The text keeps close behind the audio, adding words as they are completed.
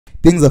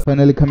things are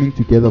finally coming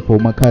together for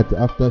Makhadzi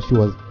after she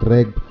was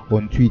dragged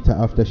on Twitter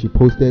after she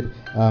posted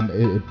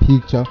a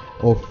picture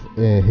of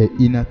her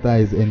inner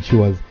thighs, and she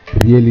was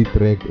really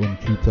dragged on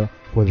Twitter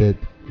for that.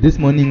 This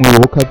morning we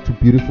woke up to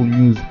beautiful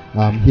news,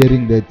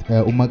 hearing that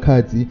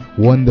Makhadzi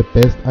won the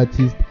Best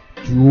Artist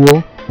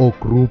Duo or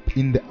Group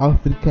in the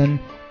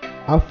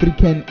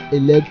African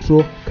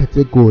Electro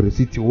category.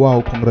 City,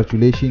 wow,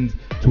 congratulations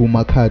to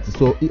Makhadzi.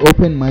 So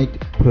Open Mic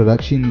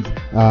Productions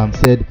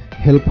said,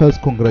 help us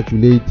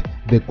congratulate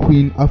the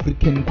Queen,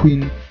 African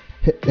Queen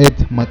at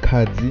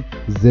Makhadzi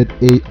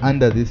ZA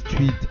under this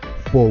tweet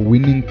for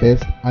winning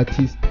Best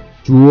Artist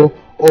Duo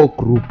or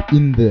Group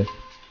in the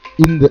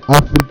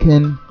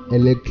African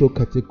Electro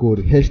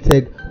category.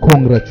 Hashtag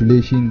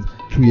congratulations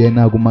to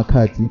Yenagu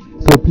Makhadzi.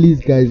 So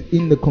please guys,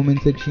 in the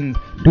comment sections,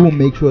 do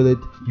make sure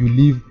that you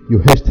leave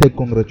your hashtag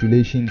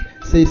congratulations.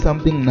 Say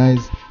something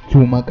nice to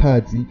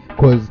Makhadzi,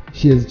 because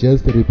she has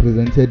just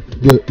represented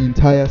the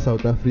entire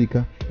South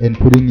Africa and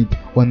putting it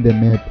on the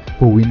map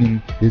for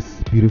winning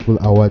this beautiful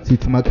award.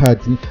 It's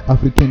Makhadzi,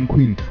 African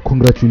Queen.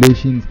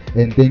 Congratulations,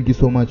 and thank you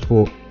so much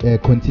for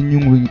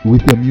continuing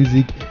with your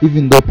music,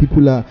 even though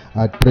people are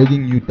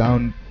dragging you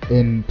down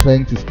and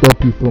trying to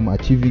stop you from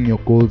achieving your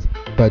goals,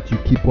 but you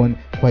keep on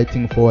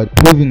fighting forward,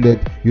 proving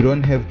that you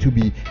don't have to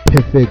be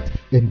perfect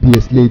and be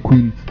a slay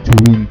queen to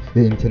win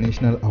the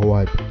international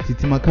award.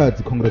 Sithi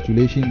Makhadzi,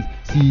 congratulations.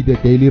 See the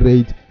daily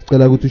rate.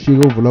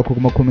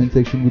 Comment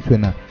section with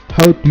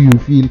how do you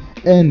feel,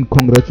 and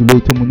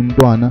congratulate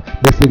Mutwana.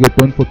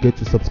 Don't forget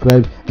to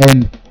subscribe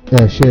and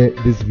share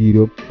this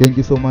video. Thank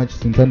you so much.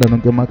 Sinthanda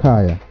nonke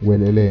emakhaya.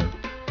 Welele.